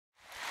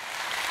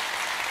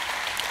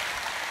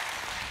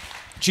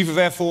Chief of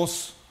Air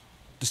Force,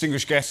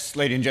 distinguished guests,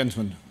 ladies and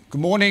gentlemen, good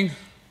morning,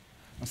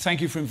 and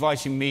thank you for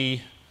inviting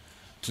me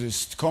to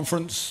this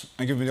conference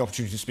and giving me the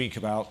opportunity to speak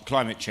about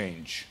climate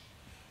change.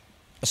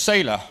 A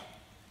sailor,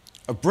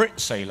 a Brit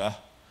sailor,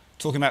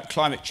 talking about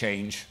climate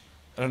change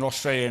at an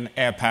Australian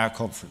air power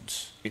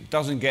conference. It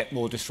doesn't get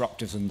more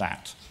disruptive than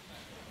that.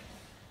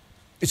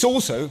 It's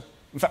also,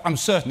 in fact, I'm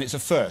certain it's a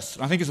first,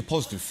 and I think it's a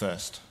positive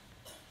first.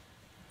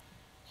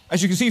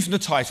 As you can see from the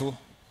title,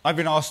 I've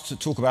been asked to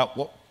talk about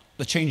what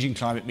the changing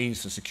climate means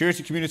for the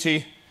security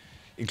community,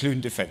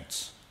 including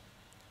defence.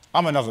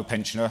 I'm another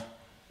pensioner.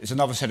 It's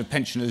another set of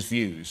pensioners'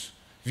 views.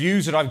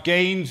 Views that I've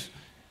gained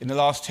in the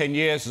last 10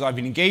 years as I've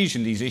been engaged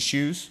in these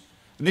issues,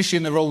 initially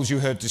in the roles you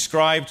heard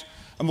described,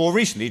 and more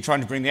recently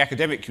trying to bring the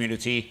academic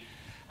community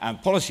and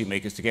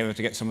policymakers together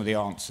to get some of the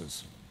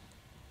answers.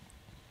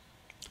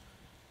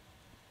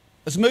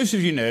 As most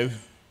of you know,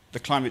 the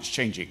climate's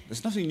changing.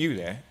 There's nothing new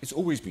there. It's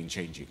always been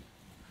changing.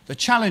 The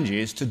challenge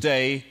is,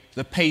 today,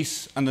 the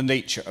pace and the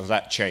nature of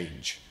that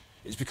change.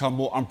 It's become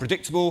more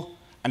unpredictable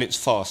and it's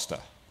faster.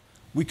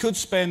 We could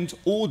spend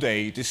all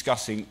day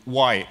discussing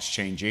why it's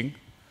changing,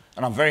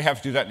 and I'm very happy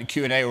to do that in the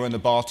Q&A or in the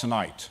bar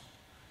tonight.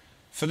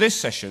 For this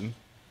session,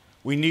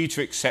 we need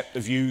to accept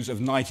the views of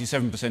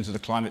 97% of the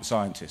climate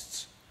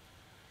scientists,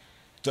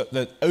 that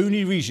the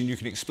only reason you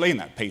can explain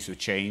that pace of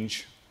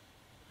change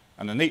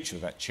and the nature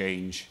of that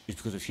change is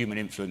because of human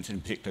influence,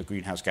 in particular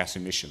greenhouse gas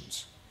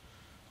emissions.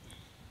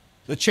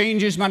 The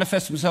changes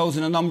manifest themselves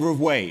in a number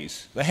of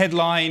ways. The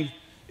headline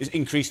is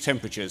increased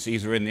temperatures,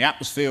 either in the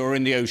atmosphere or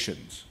in the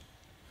oceans.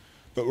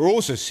 But we're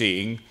also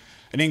seeing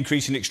an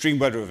increase in extreme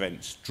weather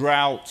events,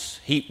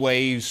 droughts, heat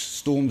waves,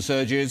 storm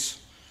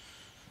surges.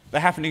 They're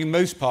happening in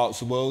most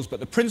parts of the world, but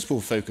the principal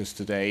focus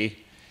today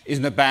is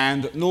in a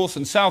band north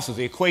and south of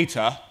the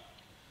equator,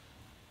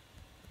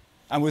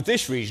 and with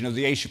this region of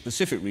the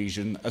Asia-Pacific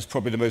region as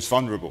probably the most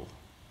vulnerable.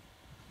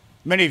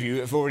 Many of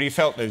you have already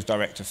felt those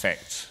direct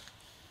effects.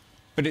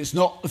 But it's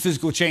not the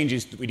physical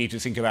changes that we need to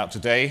think about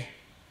today.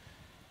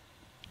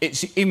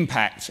 It's the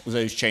impact of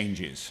those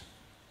changes.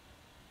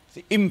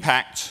 The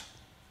impact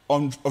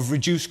of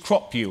reduced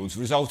crop yields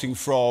resulting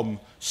from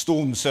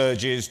storm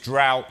surges,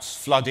 droughts,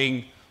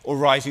 flooding, or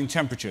rising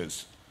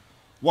temperatures.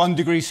 1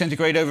 degree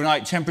centigrade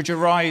overnight temperature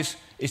rise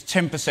is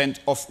 10%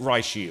 off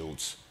rice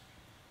yields.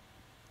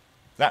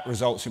 That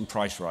results in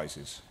price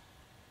rises.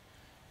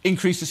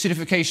 Increased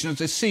acidification of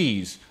the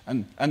seas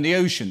and the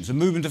oceans, the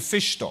movement of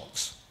fish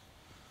stocks.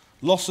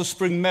 Loss of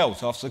spring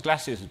melt after the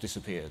glaciers have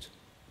disappeared.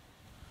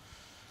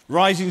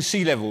 Rising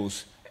sea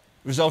levels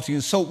resulting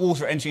in salt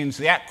water entering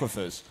into the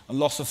aquifers and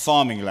loss of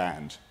farming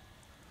land.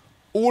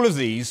 All of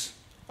these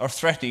are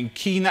threatening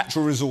key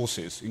natural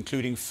resources,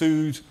 including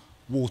food,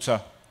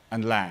 water,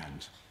 and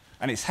land.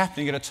 And it's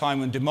happening at a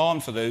time when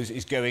demand for those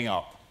is going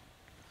up.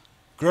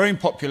 Growing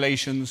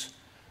populations,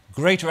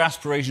 greater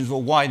aspirations of a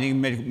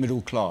widening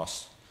middle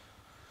class.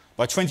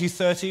 By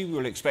 2030, we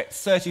will expect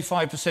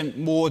 35%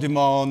 more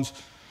demand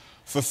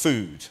for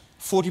food,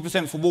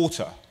 40% for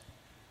water.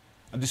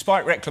 And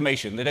despite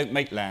reclamation, they don't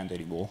make land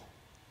anymore.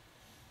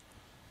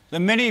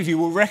 Then many of you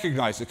will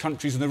recognize the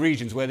countries and the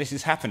regions where this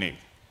is happening.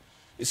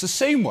 It's the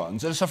same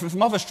ones that are suffering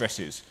from other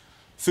stresses: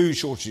 food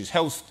shortages,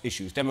 health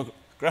issues,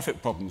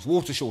 demographic problems,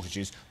 water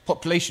shortages,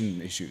 population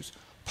issues.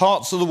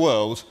 Parts of the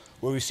world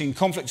where we've seen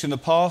conflicts in the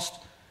past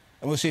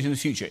and we'll see it in the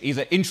future,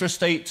 either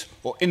intrastate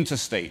or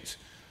interstate,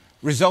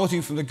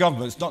 resulting from the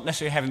governments not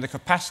necessarily having the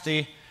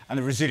capacity and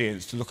the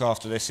resilience to look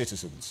after their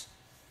citizens.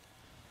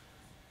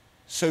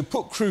 So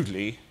put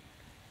crudely,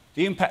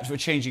 the impact of a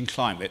changing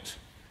climate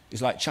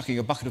is like chucking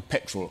a bucket of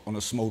petrol on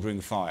a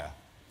smouldering fire,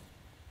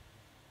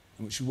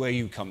 which is where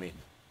you come in.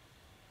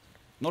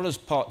 Not as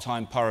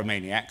part-time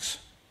pyromaniacs,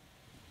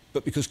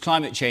 but because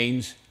climate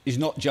change is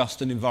not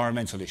just an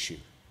environmental issue.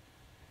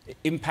 It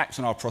impacts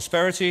on our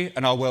prosperity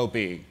and our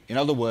well-being. In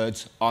other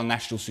words, our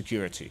national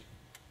security.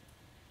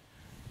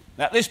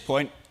 Now, at this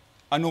point,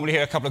 I normally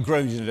hear a couple of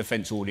groans in the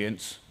defence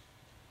audience,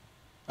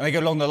 and they go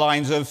along the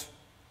lines of,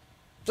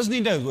 doesn't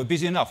he know we're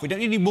busy enough? We don't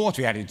need any more to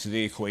be added to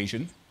the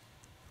equation.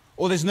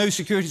 Or there's no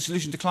security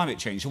solution to climate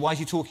change, so why is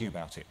he talking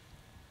about it?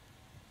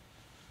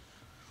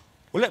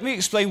 Well, let me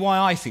explain why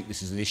I think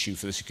this is an issue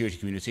for the security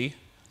community,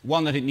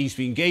 one that it needs to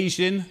be engaged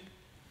in,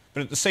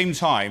 but at the same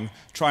time,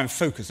 try and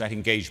focus that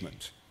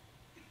engagement.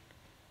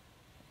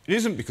 It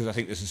isn't because I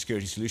think there's a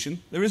security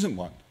solution. There isn't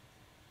one.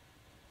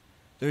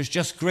 There is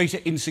just greater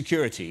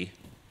insecurity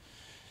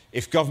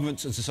if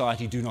governments and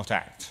society do not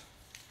act.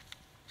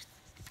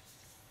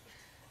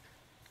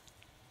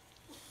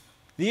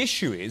 The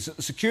issue is that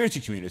the security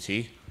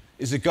community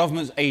is the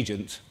government's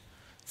agent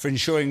for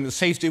ensuring the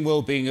safety and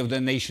well-being of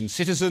their nation's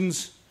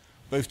citizens,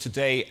 both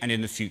today and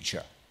in the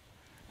future.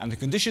 And the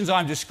conditions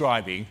I'm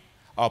describing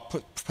are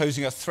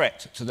posing a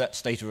threat to that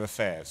state of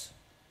affairs.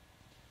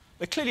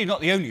 They're clearly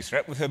not the only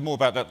threat. We've heard more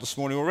about that this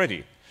morning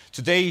already.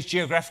 Today's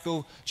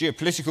geographical,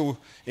 geopolitical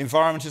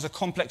environment is a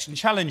complex and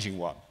challenging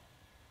one.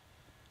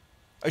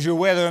 As you're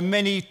aware, there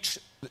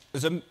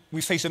are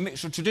we face a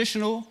mixture of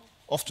traditional,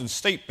 often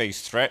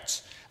state-based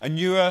threats, and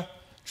newer,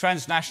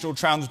 transnational,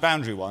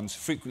 transboundary ones,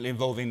 frequently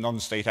involving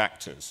non-state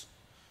actors.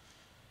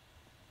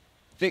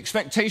 The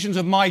expectations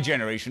of my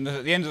generation that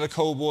at the end of the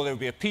Cold War there would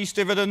be a peace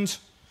dividend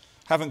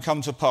haven't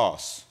come to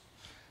pass.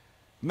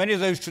 Many of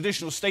those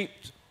traditional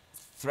state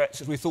threats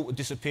that we thought would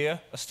disappear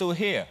are still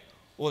here,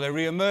 or they're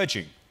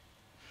re-emerging.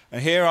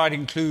 And here I'd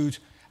include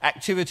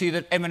activity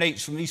that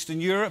emanates from Eastern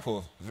Europe,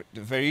 or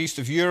the very east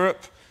of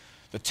Europe,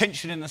 the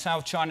tension in the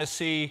South China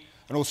Sea,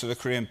 and also the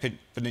Korean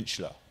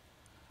Peninsula.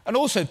 And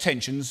also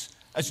tensions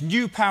as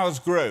new powers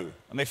grow,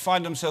 and they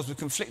find themselves with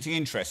conflicting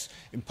interests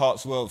in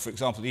parts of the world, for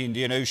example, the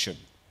Indian Ocean.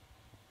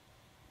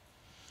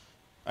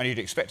 And you'd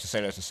expect a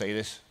sailor to say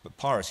this, but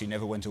piracy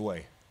never went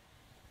away.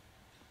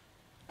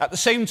 At the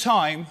same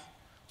time,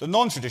 the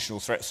non-traditional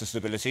threats to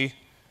stability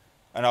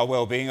and our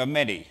well-being are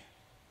many.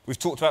 We've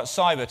talked about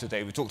cyber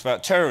today, we've talked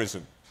about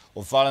terrorism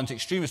or violent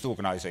extremist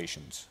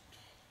organisations.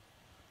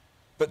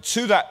 But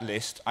to that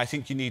list, I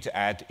think you need to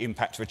add the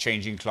impact of a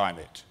changing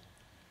climate,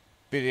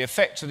 be it the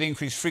effects of the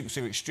increased frequency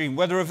of extreme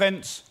weather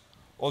events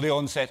or the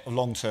onset of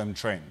long-term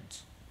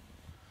trends.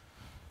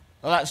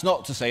 Now, that's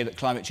not to say that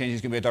climate change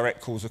is going to be a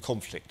direct cause of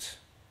conflict.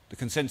 The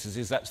consensus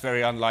is that's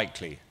very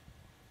unlikely.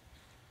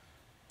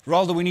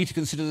 Rather, we need to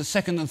consider the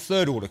second and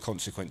third order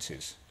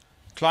consequences,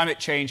 climate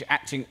change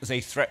acting as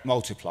a threat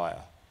multiplier.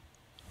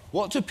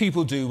 What do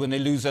people do when they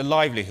lose their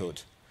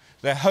livelihood,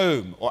 their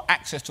home, or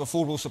access to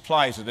affordable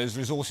supplies of those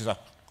resources I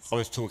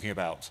was talking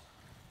about?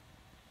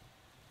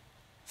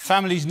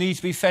 Families need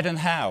to be fed and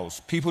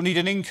housed. People need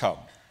an income.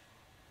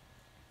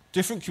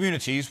 Different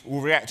communities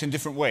will react in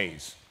different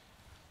ways,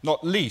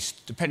 not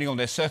least depending on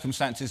their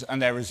circumstances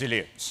and their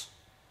resilience.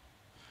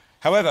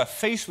 However,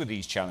 faced with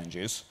these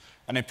challenges,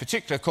 and in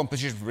particular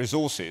competition for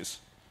resources,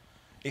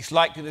 it's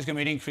likely there's going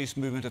to be an increased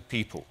movement of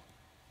people.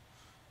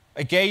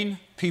 Again,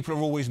 people are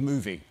always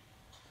moving.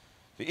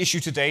 The issue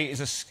today is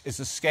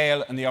the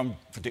scale and the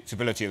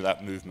unpredictability of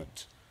that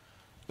movement.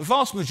 The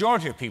vast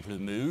majority of people who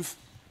move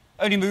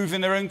only move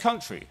in their own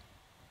country,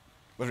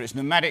 whether it's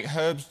nomadic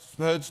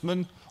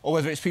herdsmen or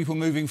whether it's people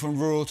moving from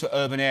rural to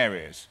urban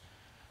areas.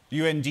 The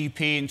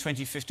UNDP in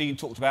 2015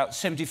 talked about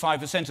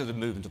 75% of the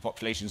movement of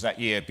populations that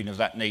year being of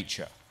that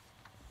nature.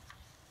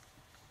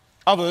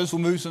 Others will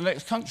move to the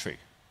next country,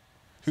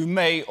 who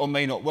may or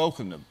may not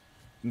welcome them.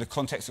 In the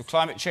context of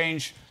climate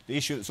change, the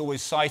issue that's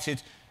always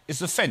cited is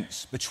the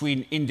fence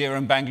between India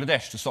and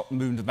Bangladesh to stop the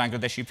movement of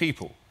Bangladeshi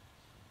people.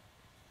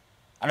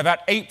 And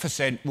about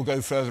 8% will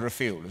go further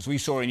afield, as we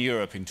saw in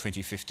Europe in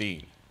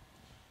 2015.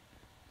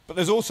 But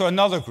there's also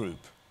another group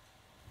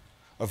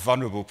of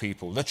vulnerable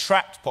people, the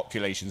trapped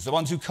populations, the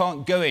ones who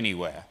can't go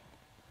anywhere,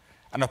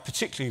 and are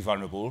particularly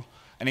vulnerable,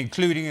 and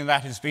including in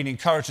that has been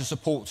encouraged to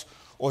support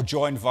or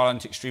join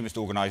violent extremist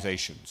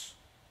organisations.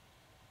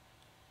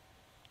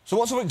 So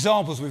what sort of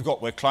examples we've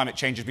got where climate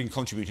change has been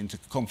contributing to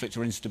conflict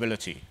or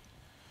instability?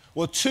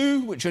 Well,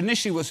 two, which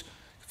initially was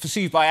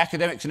perceived by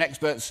academics and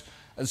experts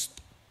as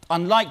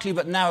unlikely,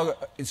 but now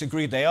it's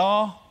agreed they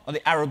are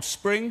the Arab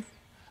Spring,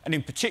 and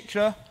in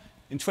particular,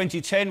 in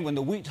 2010, when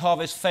the wheat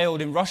harvest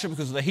failed in Russia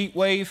because of the heat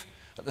wave,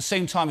 at the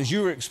same time as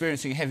you were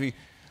experiencing heavy,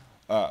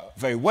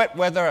 very wet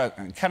weather,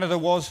 and Canada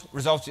was,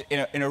 resulted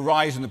in a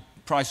rise in the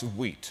price of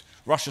wheat.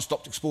 Russia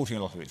stopped exporting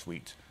a lot of its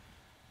wheat.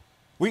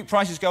 Wheat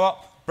prices go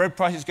up, bread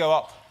prices go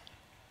up,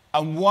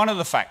 and one of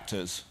the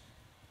factors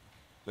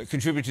that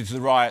contributed to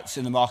the riots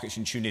in the markets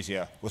in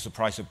Tunisia was the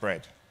price of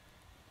bread.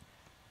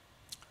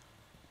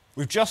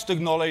 We've just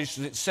acknowledged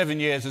that 7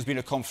 years there's been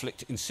a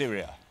conflict in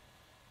Syria.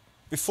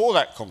 Before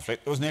that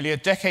conflict, there was nearly a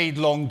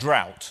decade-long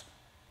drought,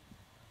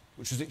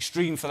 which was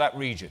extreme for that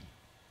region.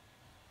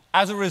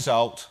 As a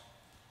result,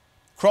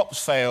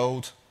 crops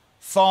failed,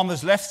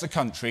 farmers left the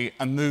country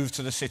and moved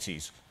to the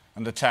cities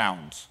and the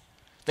towns.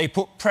 They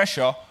put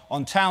pressure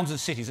on towns and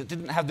cities that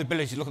didn't have the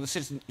ability to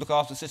look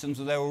after systems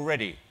that they were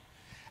already.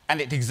 And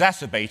it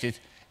exacerbated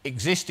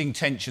existing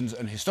tensions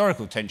and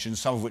historical tensions,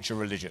 some of which are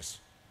religious.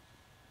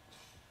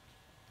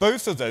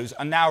 Both of those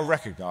are now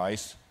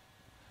recognised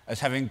as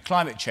having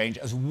climate change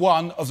as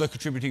one of the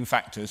contributing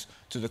factors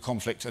to the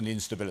conflict and the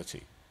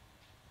instability.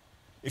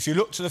 If you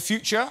look to the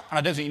future, and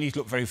I don't think you need to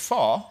look very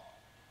far,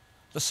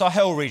 the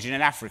Sahel region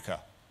in Africa,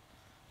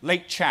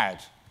 Lake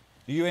Chad,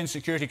 the UN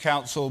Security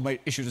Council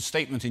issued a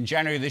statement in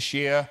January this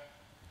year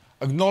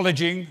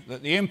acknowledging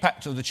that the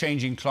impact of the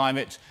changing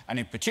climate, and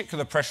in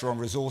particular pressure on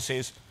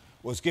resources,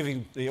 was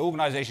giving the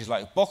organisations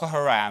like Boko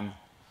Haram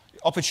the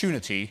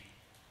opportunity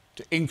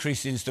to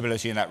increase the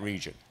instability in that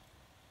region.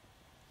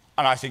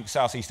 And I think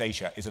Southeast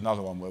Asia is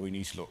another one where we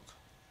need to look.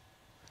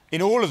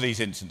 In all of these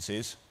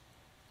instances,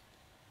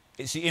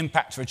 it's the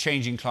impact of a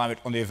changing climate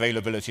on the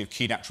availability of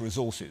key natural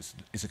resources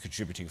that is a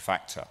contributing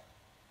factor.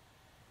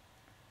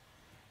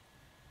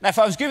 Now, if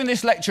I was giving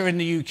this lecture in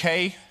the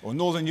UK or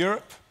Northern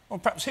Europe, or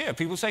perhaps here,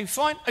 people say,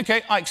 fine,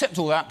 OK, I accept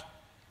all that.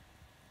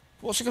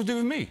 What's it got to do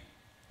with me?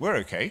 We're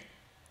OK.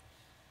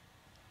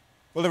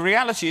 Well, the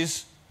reality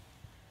is,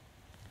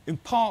 in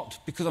part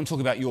because I'm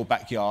talking about your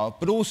backyard,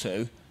 but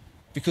also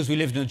because we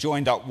live in a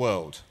joined-up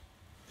world,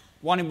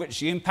 one in which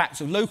the impacts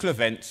of local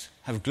events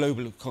have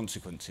global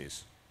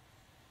consequences.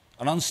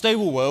 An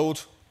unstable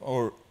world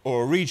or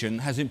a region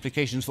has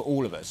implications for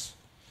all of us.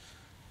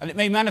 And it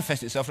may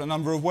manifest itself in a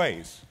number of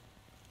ways.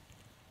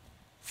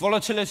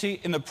 Volatility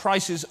in the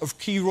prices of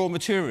key raw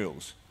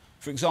materials,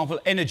 for example,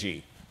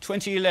 energy.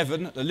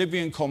 2011, the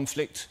Libyan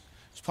conflict,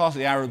 as part of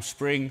the Arab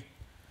Spring,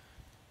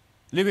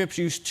 Libya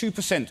produced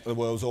 2% of the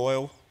world's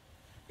oil.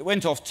 It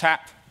went off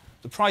tap.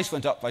 The price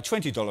went up by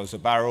 $20 a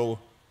barrel.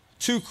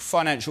 2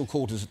 financial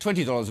quarters, a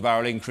 $20 a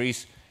barrel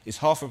increase is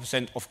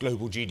 0.5% of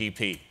global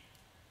GDP.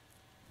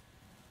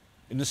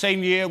 In the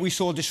same year, we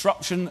saw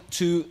disruption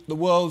to the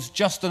world's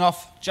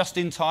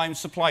just-in-time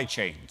supply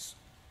chains.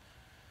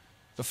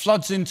 The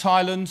floods in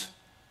Thailand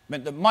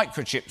meant that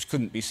microchips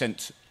couldn't be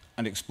sent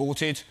and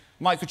exported,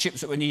 microchips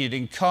that were needed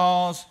in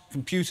cars,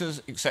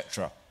 computers,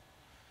 etc.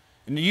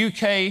 In the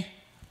UK,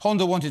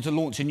 Honda wanted to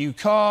launch a new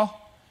car,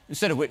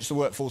 instead of which the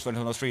workforce went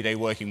on a 3-day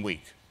working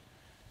week.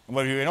 And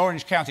whether you're in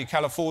Orange County,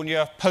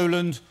 California,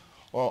 Poland,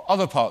 or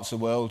other parts of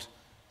the world,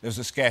 there's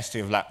a scarcity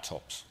of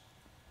laptops.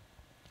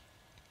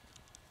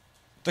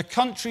 The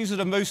countries that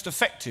are most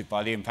affected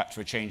by the impact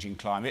of a changing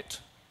climate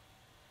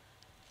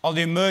are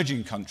the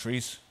emerging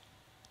countries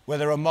where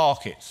there are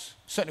markets.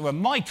 Certainly where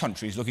my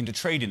country is looking to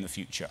trade in the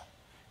future.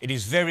 It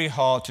is very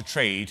hard to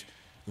trade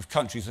with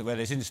countries where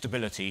there's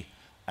instability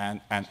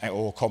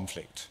or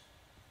conflict.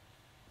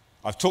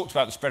 I've talked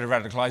about the spread of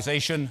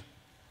radicalisation,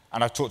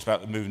 and I've talked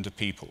about the movement of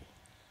people.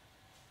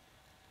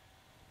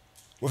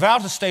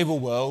 Without a stable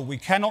world, we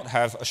cannot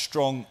have a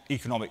strong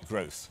economic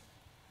growth.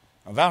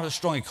 Without a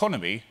strong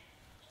economy,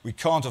 we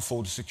can't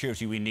afford the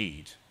security we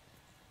need.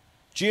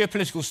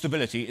 Geopolitical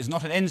stability is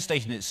not an end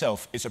state in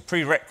itself, it's a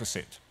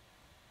prerequisite.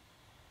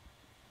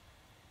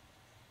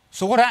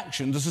 So what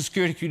action does the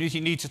security community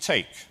need to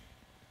take?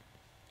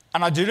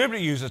 And I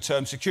deliberately use the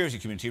term security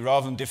community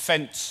rather than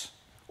defence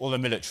or the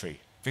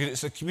military, because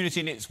it's a community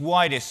in its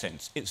widest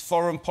sense. It's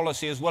foreign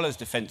policy as well as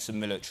defence and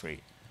military.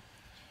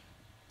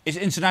 It's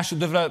international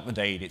development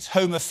aid, it's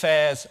home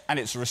affairs, and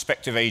its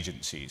respective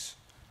agencies.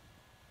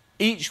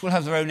 Each will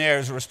have their own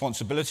areas of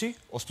responsibility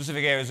or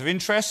specific areas of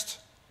interest.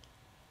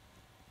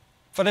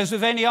 But as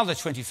with any other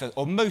 21st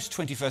or most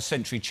 21st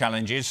century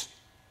challenges,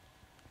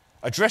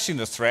 addressing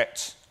the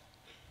threat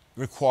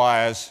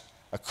requires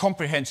a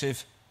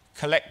comprehensive,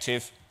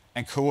 collective,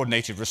 and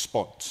coordinated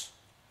response.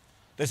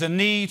 There's a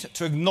need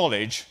to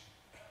acknowledge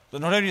that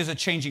not only does a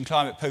changing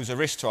climate pose a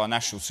risk to our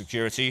national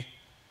security,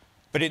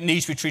 but it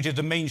needs to be treated as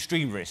a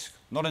mainstream risk,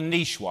 not a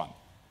niche one.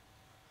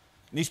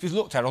 It needs to be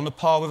looked at on the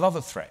par with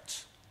other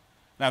threats.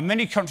 Now,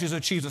 many countries have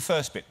achieved the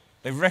first bit.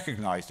 They've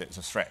recognised it as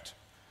a threat.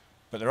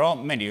 But there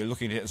aren't many who are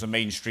looking at it as a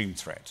mainstream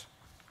threat.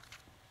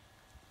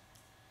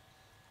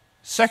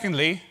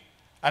 Secondly,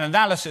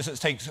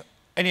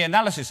 any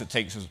analysis that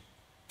takes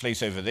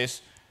place over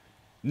this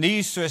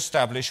needs to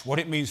establish what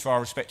it means for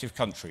our respective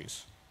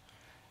countries,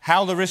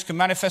 how the risks can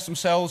manifest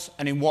themselves,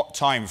 and in what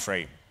time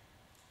frame.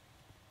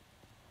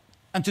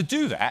 And to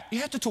do that,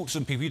 you have to talk to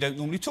some people you don't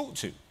normally talk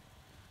to.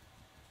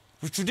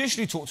 We've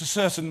traditionally talked to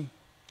certain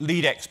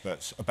lead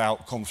experts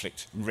about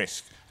conflict and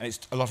risk, and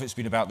a lot of it's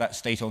been about that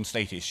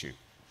state-on-state issue,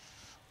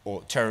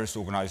 or terrorist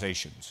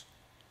organisations.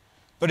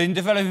 But in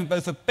developing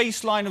both a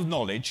baseline of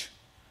knowledge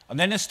and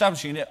then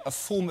establishing a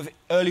form of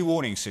early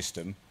warning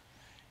system,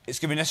 it's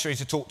going to be necessary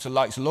to talk to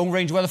likes of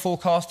long-range weather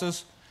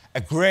forecasters,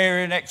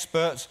 agrarian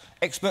experts,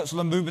 experts on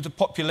the movement of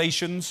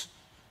populations.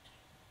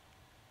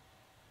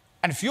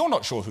 And if you're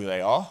not sure who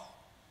they are,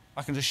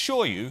 I can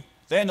assure you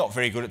they're not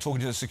very good at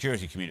talking to the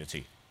security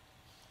community.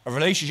 A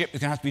relationship is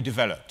going to have to be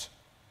developed.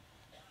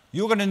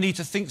 You're going to need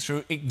to think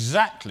through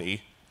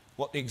exactly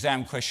what the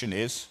exam question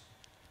is,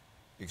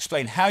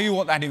 explain how you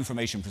want that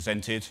information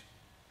presented,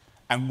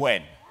 and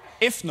when.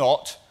 If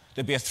not,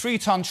 there'll be a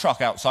 3-ton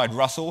truck outside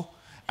Russell,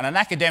 and an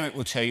academic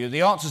will tell you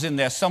the answer's in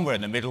there somewhere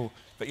in the middle,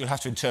 but you'll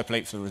have to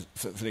interpolate for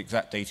the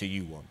exact data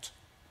you want.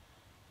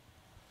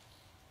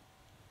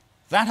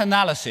 That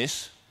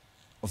analysis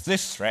of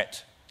this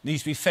threat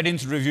needs to be fed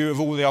into the review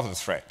of all the other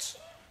threats,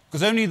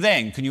 because only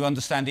then can you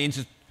understand the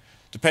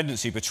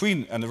interdependency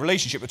between and the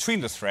relationship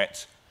between the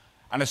threats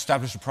and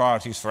establish the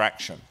priorities for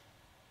action.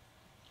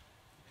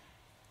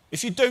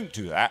 If you don't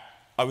do that,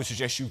 I would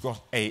suggest you've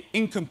got an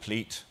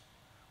incomplete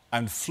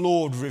and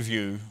flawed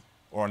review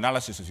or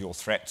analysis of your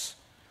threats,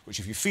 which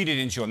if you feed it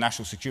into your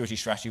national security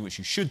strategy, which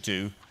you should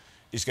do,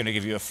 is going to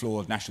give you a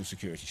flawed national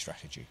security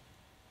strategy.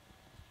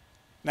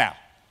 Now,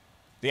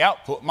 the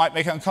output might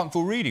make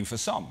uncomfortable reading for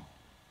some,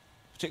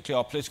 particularly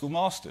our political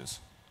masters.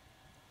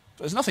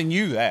 But there's nothing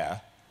new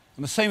there,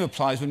 and the same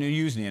applies when you're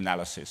using the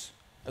analysis.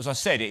 As I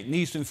said, it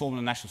needs to inform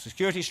the national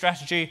security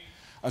strategy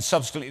and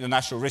subsequently the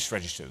national risk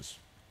registers.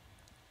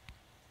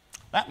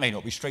 That may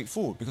not be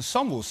straightforward, because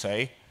some will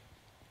say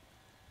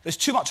there's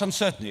too much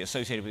uncertainty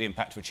associated with the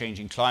impact of a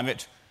changing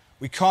climate.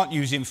 We can't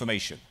use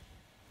information.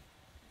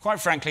 Quite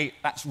frankly,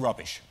 that's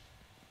rubbish.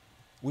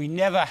 We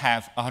never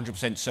have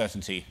 100%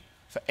 certainty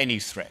for any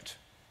threat.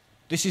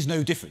 This is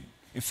no different.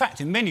 In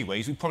fact, in many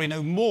ways, we probably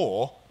know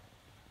more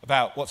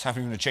about what's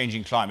happening in a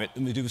changing climate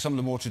than we do with some of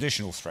the more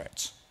traditional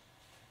threats.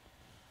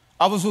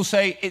 Others will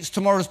say it's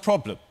tomorrow's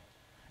problem.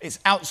 It's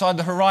outside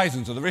the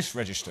horizons of the risk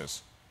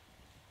registers.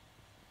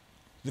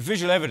 The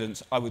visual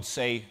evidence, I would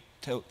say,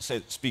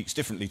 speaks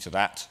differently to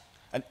that.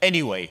 And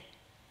anyway,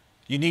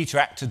 you need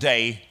to act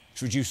today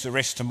to reduce the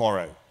risk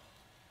tomorrow.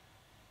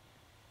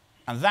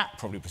 And that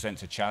probably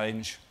presents a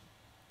challenge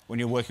when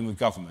you're working with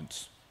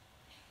governments,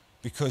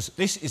 because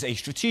this is a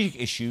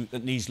strategic issue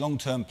that needs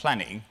long-term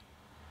planning,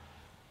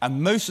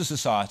 and most of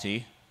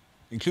society,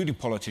 including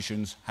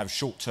politicians, have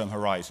short-term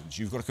horizons.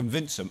 You've got to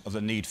convince them of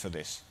the need for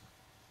this.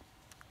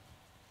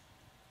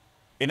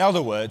 In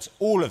other words,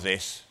 all of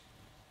this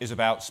is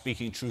about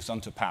speaking truth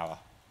unto power.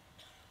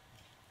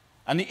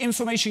 And the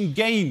information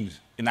gained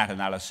in that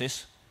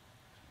analysis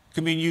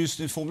can be used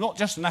to inform not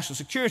just the national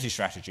security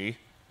strategy,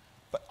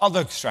 but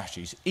other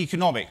strategies,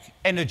 economic,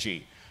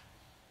 energy,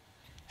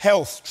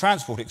 health,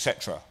 transport,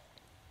 etc.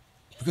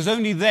 Because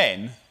only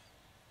then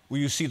will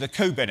you see the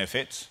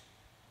co-benefits.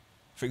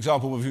 For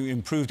example, if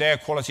improved air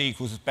quality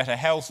equals better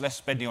health, less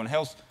spending on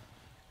health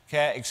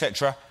care,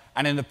 etc.,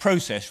 and in the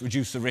process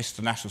reduce the risk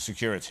to national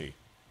security.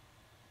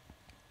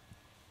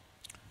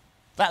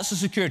 That's the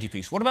security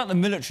piece. What about the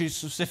military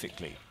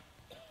specifically?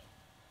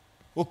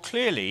 Well,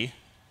 clearly,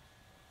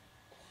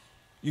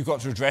 you've got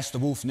to address the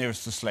wolf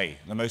nearest the sleigh,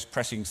 the most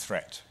pressing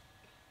threat.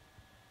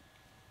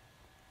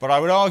 But I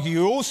would argue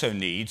you also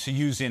need to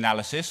use the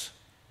analysis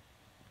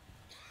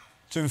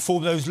to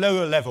inform those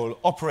lower-level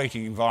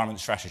operating environment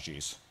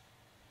strategies,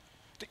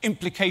 the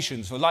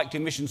implications for likely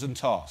missions and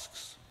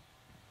tasks.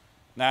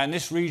 Now, in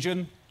this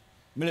region,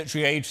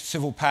 military aid,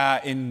 civil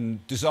power in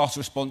disaster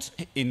response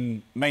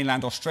in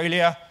mainland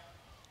Australia,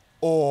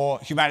 or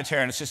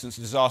humanitarian assistance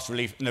and disaster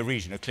relief in the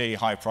region are clearly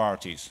high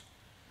priorities.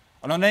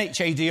 And on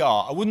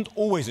HADR, I wouldn't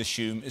always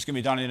assume it's going to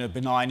be done in a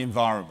benign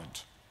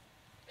environment.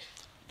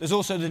 There's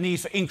also the need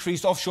for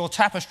increased offshore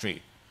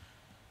tapestry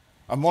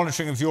and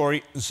monitoring of your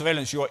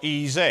surveillance of your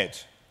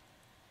EEZ.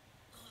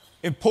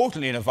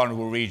 Importantly, in a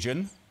vulnerable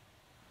region,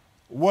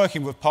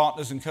 working with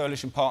partners and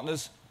coalition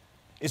partners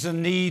is a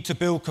need to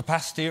build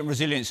capacity and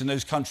resilience in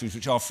those countries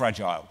which are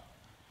fragile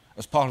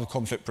as part of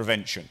conflict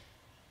prevention.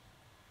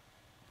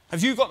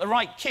 Have you got the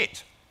right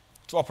kit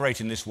to operate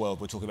in this world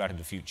we're talking about in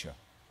the future?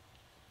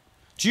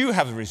 Do you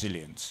have the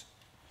resilience?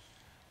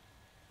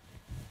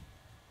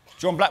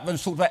 John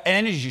Blackburn's talked about an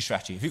energy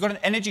strategy. Have you got an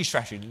energy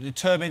strategy that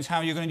determines how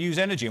you're going to use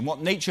energy and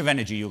what nature of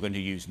energy you're going to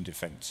use in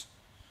defence?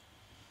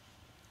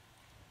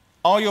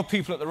 Are your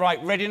people at the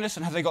right readiness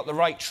and have they got the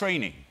right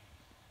training?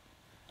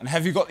 And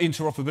have you got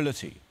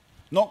interoperability?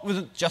 Not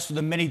just with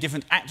the many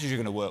different actors you're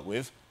going to work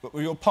with, but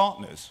with your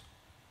partners.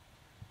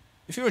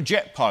 If you're a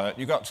jet pilot,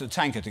 you go up to the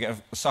tanker to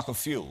get a suck of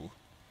fuel,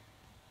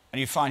 and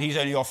you find he's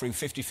only offering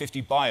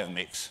 50-50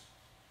 biomix,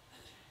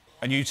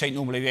 and you take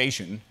normal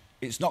aviation,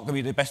 it's not going to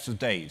be the best of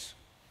days.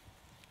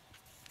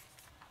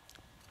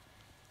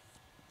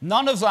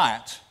 None of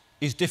that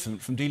is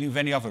different from dealing with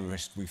any other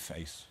risk we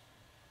face,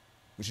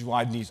 which is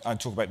why I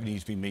talk about the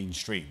need to be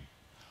mainstream.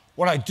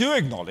 What I do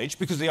acknowledge,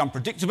 because of the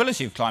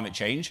unpredictability of climate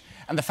change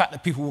and the fact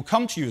that people will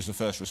come to you as the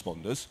first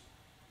responders,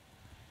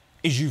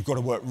 is you've got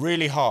to work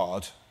really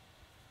hard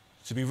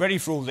to be ready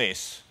for all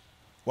this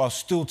while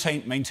still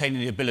maintaining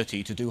the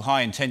ability to do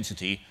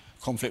high-intensity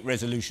conflict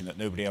resolution that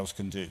nobody else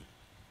can do.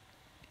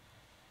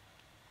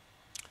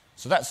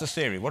 So that's the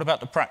theory. What about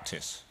the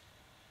practice?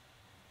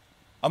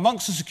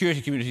 Amongst the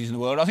security communities in the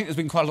world, I think there's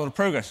been quite a lot of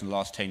progress in the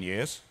last 10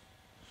 years.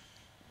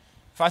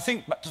 If I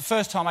think back to the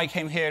first time I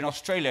came here in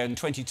Australia in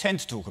 2010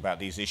 to talk about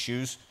these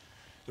issues,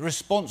 the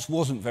response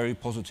wasn't very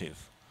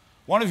positive.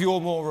 One of your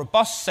more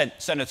robust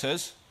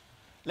senators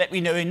let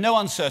me know in no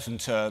uncertain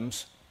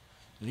terms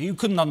that you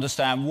couldn't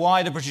understand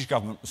why the British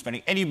government was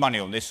spending any money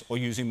on this or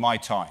using my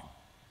time.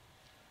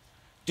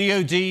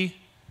 DOD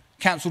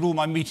cancelled all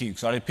my meetings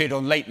because I appeared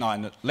on Late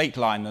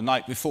Line the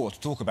night before to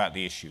talk about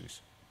the issues.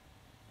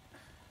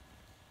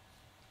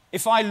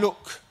 If I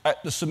look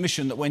at the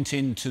submission that went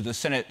into the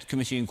Senate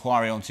Committee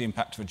inquiry on the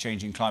impact of a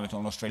changing climate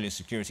on Australia's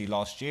security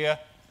last year,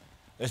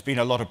 there's been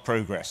a lot of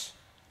progress.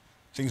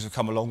 Things have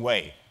come a long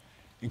way,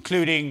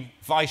 including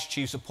Vice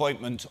Chief's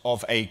appointment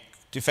of a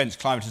Defence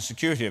Climate and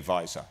Security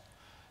Advisor.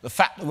 The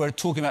fact that we're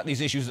talking about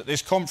these issues at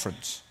this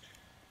conference.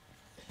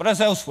 But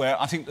as elsewhere,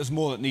 I think there's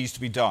more that needs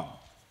to be done.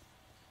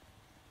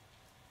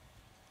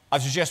 I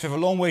suggest we have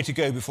a long way to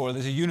go before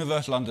there's a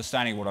universal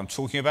understanding of what I'm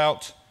talking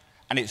about,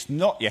 and it's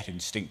not yet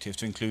instinctive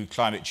to include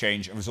climate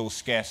change and resource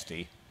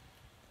scarcity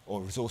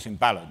or resource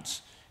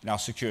imbalance in our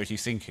security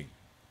thinking.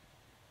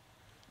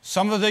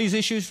 Some of these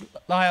issues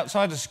lie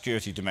outside the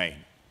security domain,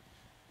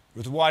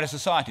 with the wider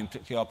society, and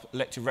particularly our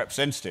elected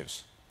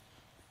representatives.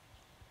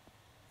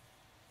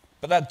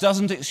 But that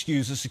doesn't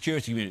excuse the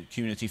security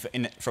community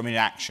from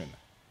inaction.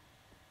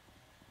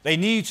 They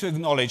need to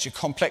acknowledge the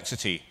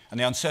complexity and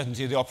the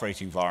uncertainty of the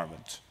operating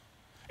environment.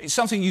 It's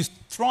something you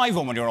thrive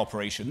on when you're in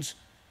operations,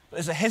 but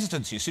there's a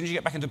hesitancy as soon as you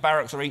get back into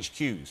barracks or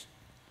HQs.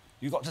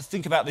 You've got to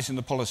think about this in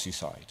the policy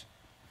side.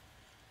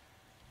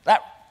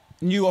 That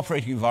new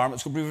operating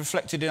environment's got to be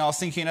reflected in our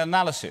thinking and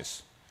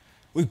analysis.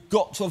 We've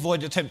got to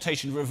avoid the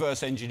temptation to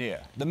reverse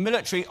engineer. The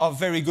military are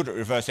very good at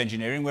reverse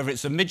engineering, whether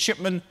it's a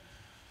midshipman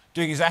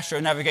doing his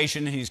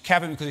astronavigation in his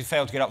cabin because he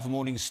failed to get up for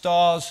morning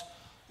stars,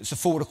 It's a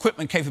forward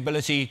equipment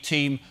capability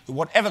team who,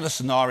 whatever the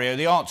scenario,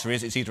 the answer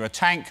is it's either a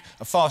tank,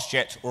 a fast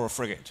jet, or a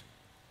frigate.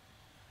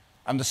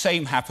 And the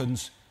same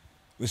happens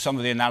with some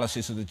of the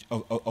analysis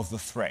of the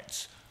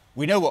threats.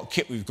 We know what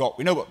kit we've got,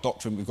 we know what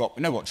doctrine we've got,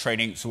 we know what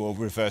training, so we'll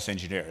reverse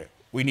engineer it.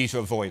 We need to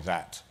avoid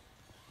that.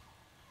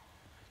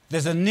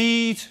 There's a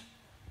need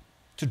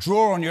to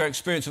draw on your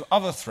experience of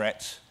other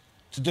threats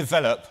to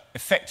develop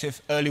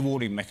effective early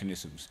warning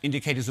mechanisms,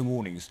 indicators and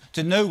warnings,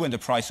 to know when the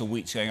price of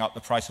wheat's going up, the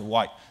price of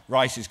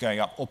rice is going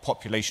up, or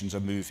populations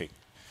are moving,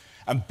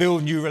 and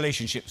build new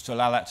relationships to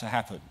allow that to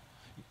happen,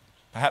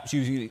 perhaps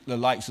using the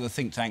likes of the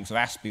think tanks of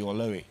ASPI or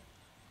LOE.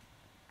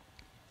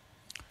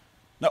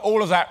 Now,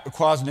 all of that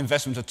requires an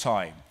investment of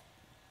time.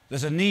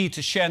 There's a need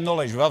to share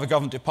knowledge with other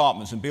government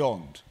departments and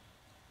beyond,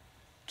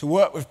 to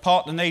work with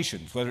partner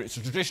nations, whether it's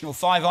a traditional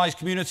Five Eyes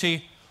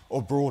community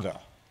or broader.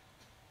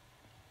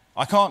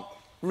 I can't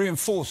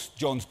reinforce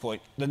John's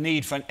point, the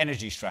need for an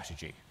energy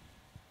strategy.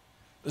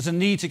 There's a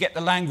need to get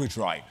the language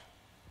right.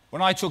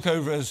 When I took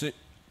over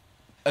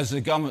as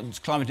the government's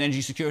climate and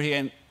energy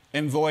security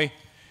envoy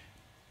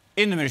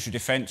in the Ministry of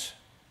Defence,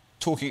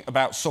 talking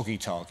about SOGI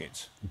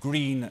targets,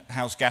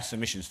 greenhouse gas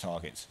emissions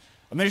targets.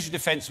 The Ministry of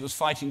Defence was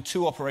fighting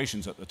 2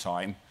 operations at the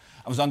time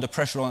and was under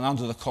pressure and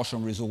under the cosh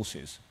on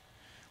resources.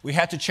 We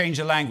had to change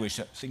the language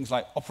to things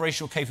like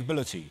operational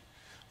capability,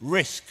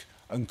 risk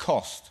and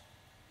cost.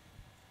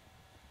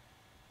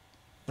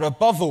 But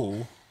above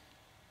all,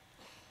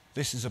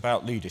 this is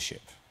about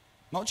leadership.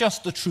 Not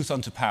just the truth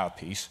unto power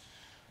piece,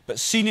 but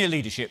senior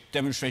leadership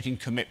demonstrating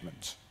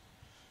commitment.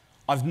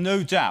 I've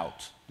no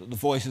doubt that the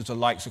voices of the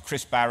likes of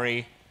Chris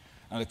Barry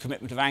and the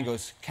commitment of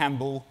Angus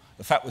Campbell,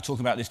 the fact we're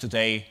talking about this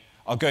today,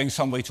 are going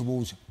some way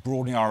towards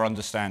broadening our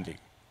understanding.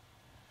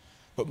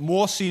 But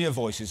more senior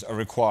voices are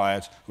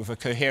required with a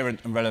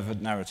coherent and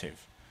relevant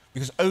narrative,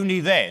 because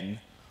only then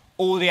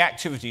all the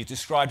activities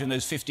described in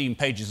those 15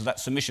 pages of that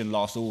submission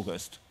last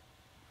August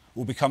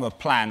will become a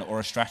plan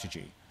or a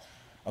strategy.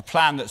 A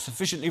plan that's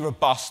sufficiently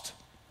robust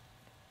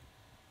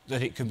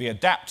that it can be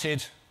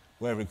adapted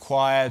where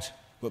required,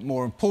 but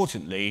more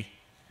importantly,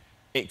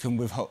 it can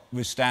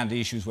withstand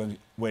the issues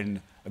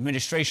when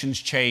administrations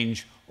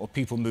change or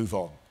people move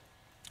on.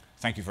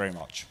 Thank you very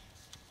much.